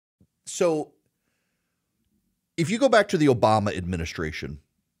So if you go back to the Obama administration,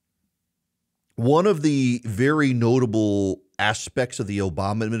 one of the very notable aspects of the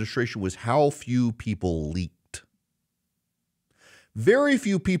Obama administration was how few people leaked. Very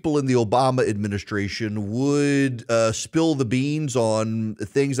few people in the Obama administration would spill the beans on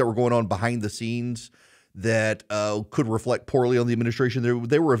things that were going on behind the scenes that could reflect poorly on the administration.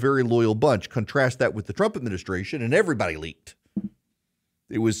 They were a very loyal bunch. Contrast that with the Trump administration, and everybody leaked.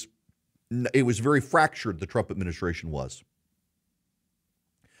 It was very fractured, the Trump administration was.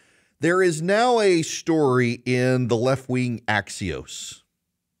 There is now a story in the left-wing Axios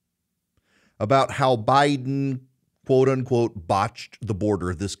about how Biden, quote unquote, botched the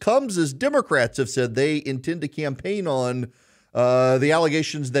border. This comes as Democrats have said they intend to campaign on the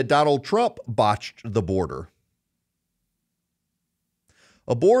allegations that Donald Trump botched the border.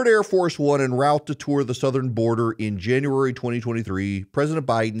 Aboard Air Force One en route to tour the southern border in January 2023, President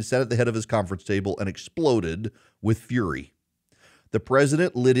Biden sat at the head of his conference table and exploded with fury. The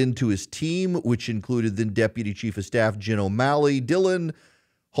president lit into his team, which included then Deputy Chief of Staff Jen O'Malley Dillon,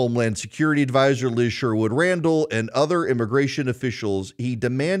 Homeland Security Advisor Liz Sherwood Randall, and other immigration officials. He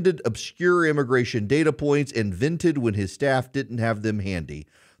demanded obscure immigration data points and vented when his staff didn't have them handy.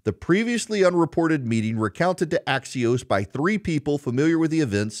 The previously unreported meeting, recounted to Axios by three people familiar with the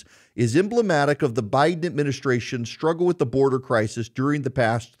events, is emblematic of the Biden administration's struggle with the border crisis during the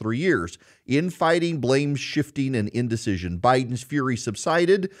past 3 years. Infighting, blame shifting, and indecision. Biden's fury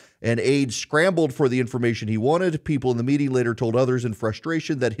subsided, and aides scrambled for the information he wanted. People in the meeting later told others in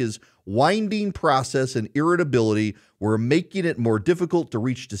frustration that his winding process and irritability were making it more difficult to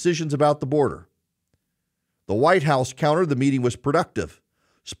reach decisions about the border. The White House countered the meeting was productive.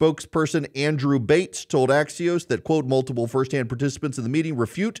 Spokesperson Andrew Bates told Axios that, quote, multiple firsthand participants in the meeting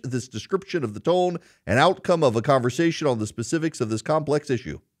refute this description of the tone and outcome of a conversation on the specifics of this complex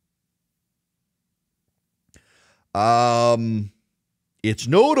issue. It's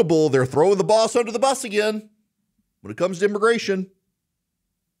notable they're throwing the boss under the bus again when it comes to immigration.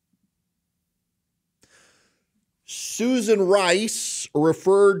 Susan Rice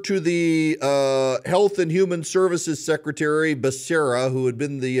referred to the Health and Human Services Secretary, Becerra, who had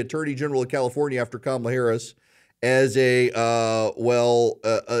been the Attorney General of California after Kamala Harris, as used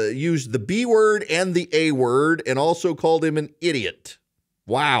the B word and the A word, and also called him an idiot.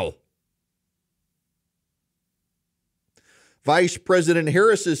 Wow. Vice President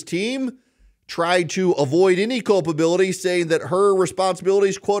Harris's team tried to avoid any culpability, saying that her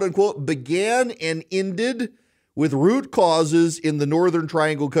responsibilities, quote unquote, began and ended with root causes in the Northern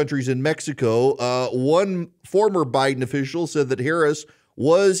Triangle countries in Mexico. One former Biden official said that Harris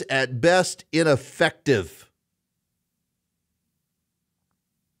was at best ineffective.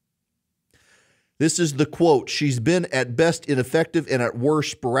 This is the quote. She's been at best ineffective and at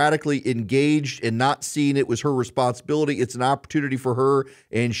worst sporadically engaged and not seeing it was her responsibility. It's an opportunity for her,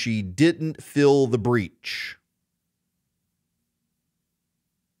 and she didn't fill the breach.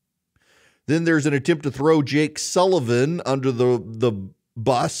 Then there's an attempt to throw Jake Sullivan under the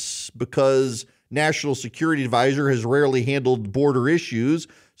bus because National Security Advisor has rarely handled border issues.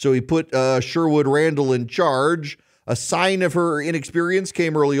 So he put Sherwood Randall in charge. A sign of her inexperience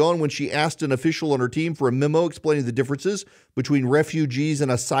came early on when she asked an official on her team for a memo explaining the differences between refugees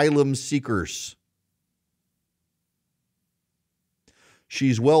and asylum seekers.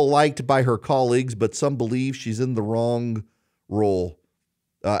 She's well liked by her colleagues, but some believe she's in the wrong role.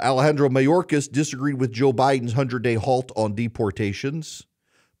 Alejandro Mayorkas disagreed with Joe Biden's 100-day halt on deportations,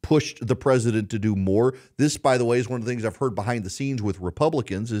 pushed the president to do more. This, by the way, is one of the things I've heard behind the scenes with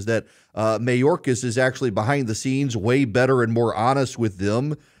Republicans, is that Mayorkas is actually behind the scenes way better and more honest with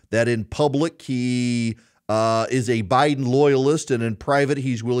them, that in public he is a Biden loyalist, and in private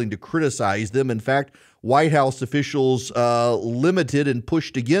he's willing to criticize them. In fact, White House officials limited and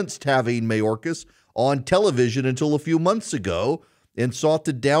pushed against having Mayorkas on television until a few months ago, and sought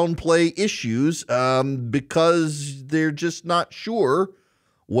to downplay issues because they're just not sure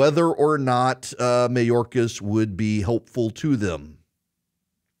whether or not Mayorkas would be helpful to them.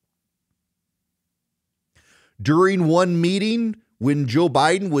 During one meeting, when Joe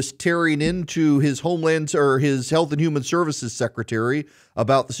Biden was tearing into his his Health and Human Services Secretary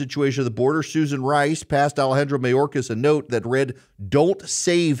about the situation of the border, Susan Rice passed Alejandro Mayorkas a note that read, "Don't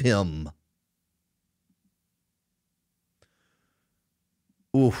save him."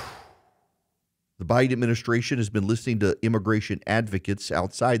 Oof. The Biden administration has been listening to immigration advocates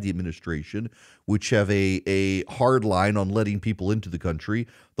outside the administration, which have a hard line on letting people into the country.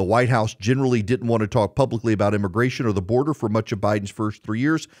 The White House generally didn't want to talk publicly about immigration or the border for much of Biden's first 3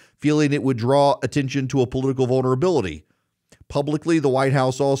 years, feeling it would draw attention to a political vulnerability. Publicly, the White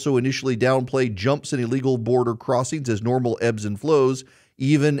House also initially downplayed jumps in illegal border crossings as normal ebbs and flows,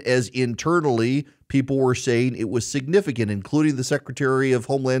 even as internally people were saying it was significant, including the Secretary of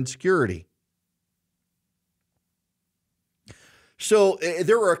Homeland Security. So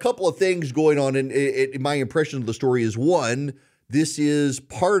there are a couple of things going on, and my impression of the story is, one, this is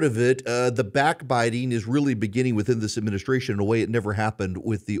part of it. The backbiting is really beginning within this administration in a way it never happened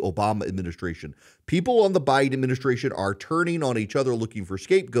with the Obama administration. People on the Biden administration are turning on each other looking for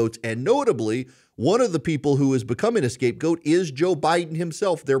scapegoats, and notably, one of the people who is becoming a scapegoat is Joe Biden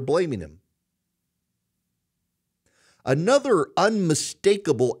himself. They're blaming him. Another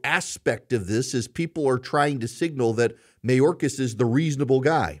unmistakable aspect of this is people are trying to signal that Mayorkas is the reasonable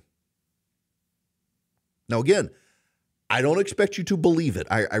guy. Now, again, I don't expect you to believe it.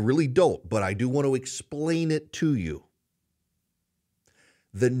 I really don't, but I do want to explain it to you.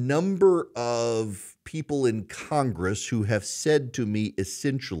 The number of people in Congress who have said to me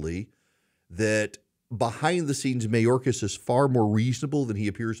essentially that behind the scenes, Mayorkas is far more reasonable than he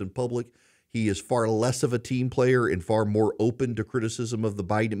appears in public. He is far less of a team player and far more open to criticism of the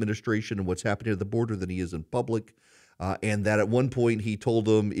Biden administration and what's happening at the border than he is in public. And that at one point he told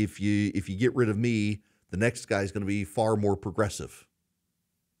them, if you get rid of me, the next guy is going to be far more progressive.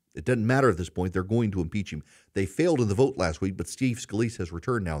 It doesn't matter at this point. They're going to impeach him. They failed in the vote last week, but Steve Scalise has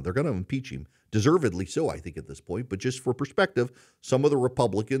returned now. They're going to impeach him, deservedly so, I think, at this point. But just for perspective, some of the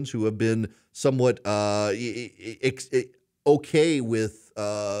Republicans who have been somewhat okay with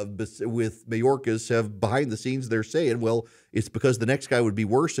Mayorkas have behind the scenes, they're saying, well, it's because the next guy would be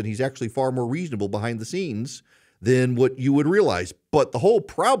worse and he's actually far more reasonable behind the scenes than what you would realize. But the whole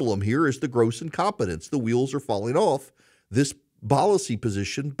problem here is the gross incompetence. The wheels are falling off this policy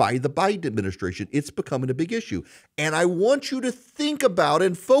position by the Biden administration. It's becoming a big issue. And I want you to think about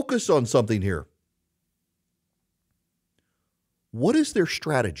and focus on something here. What is their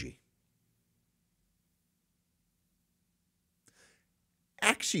strategy?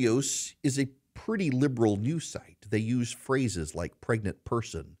 Axios is a pretty liberal news site. They use phrases like pregnant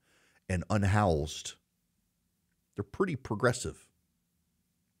person and unhoused. They're pretty progressive.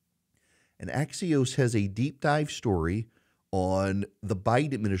 And Axios has a deep dive story on the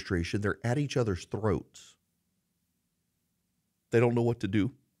Biden administration. They're at each other's throats. They don't know what to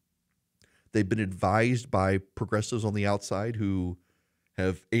do. They've been advised by progressives on the outside who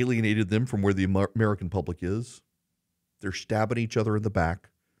have alienated them from where the American public is. They're stabbing each other in the back.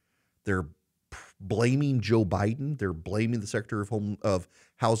 They're blaming Joe Biden. They're blaming the Secretary of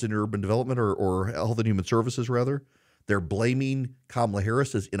Housing and Urban Development or Health and Human Services, rather. They're blaming Kamala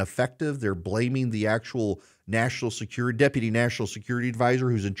Harris as ineffective. They're blaming the actual Deputy National Security Advisor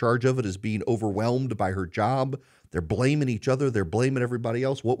who's in charge of it as being overwhelmed by her job. They're blaming each other. They're blaming everybody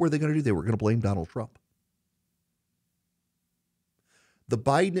else. What were they going to do? They were going to blame Donald Trump. The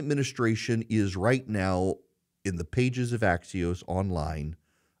Biden administration is right now in the pages of Axios online,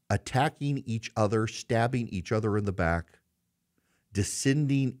 attacking each other, stabbing each other in the back,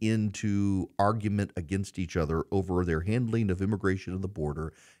 descending into argument against each other over their handling of immigration and the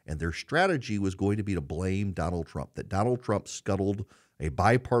border. And their strategy was going to be to blame Donald Trump, that Donald Trump scuttled a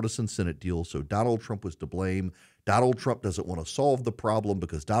bipartisan Senate deal, so Donald Trump was to blame. Donald Trump doesn't want to solve the problem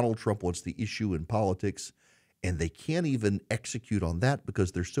because Donald Trump wants the issue in politics. And they can't even execute on that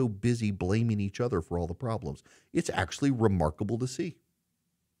because they're so busy blaming each other for all the problems. It's actually remarkable to see.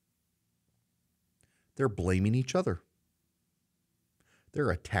 They're blaming each other.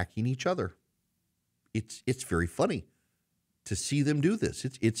 They're attacking each other. It's very funny to see them do this.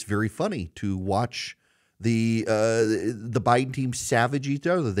 It's very funny to watch the Biden team savage each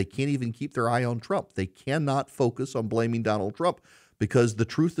other. They can't even keep their eye on Trump. They cannot focus on blaming Donald Trump because the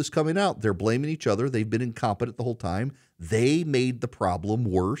truth is coming out. They're blaming each other. They've been incompetent the whole time. They made the problem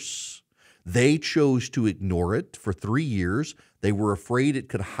worse. They chose to ignore it for 3 years. They were afraid it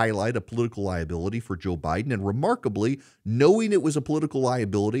could highlight a political liability for Joe Biden. And remarkably, knowing it was a political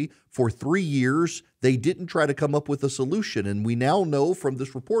liability for 3 years, they didn't try to come up with a solution. And we now know from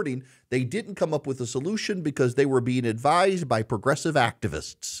this reporting, they didn't come up with a solution because they were being advised by progressive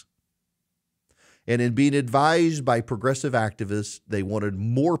activists. And in being advised by progressive activists, they wanted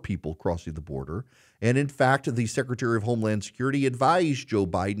more people crossing the border. And in fact, the Secretary of Homeland Security advised Joe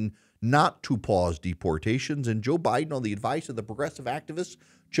Biden not to pause deportations. And Joe Biden, on the advice of the progressive activists,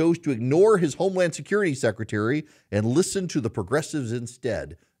 chose to ignore his Homeland Security Secretary and listen to the progressives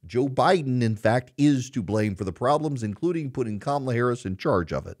instead. Joe Biden, in fact, is to blame for the problems, including putting Kamala Harris in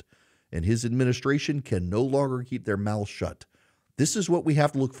charge of it. And his administration can no longer keep their mouths shut. This is what we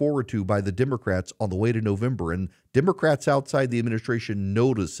have to look forward to by the Democrats on the way to November. And Democrats outside the administration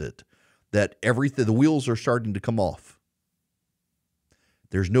notice it, that the wheels are starting to come off.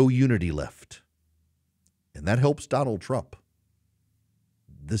 There's no unity left. And that helps Donald Trump.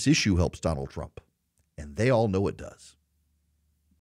 This issue helps Donald Trump. And they all know it does.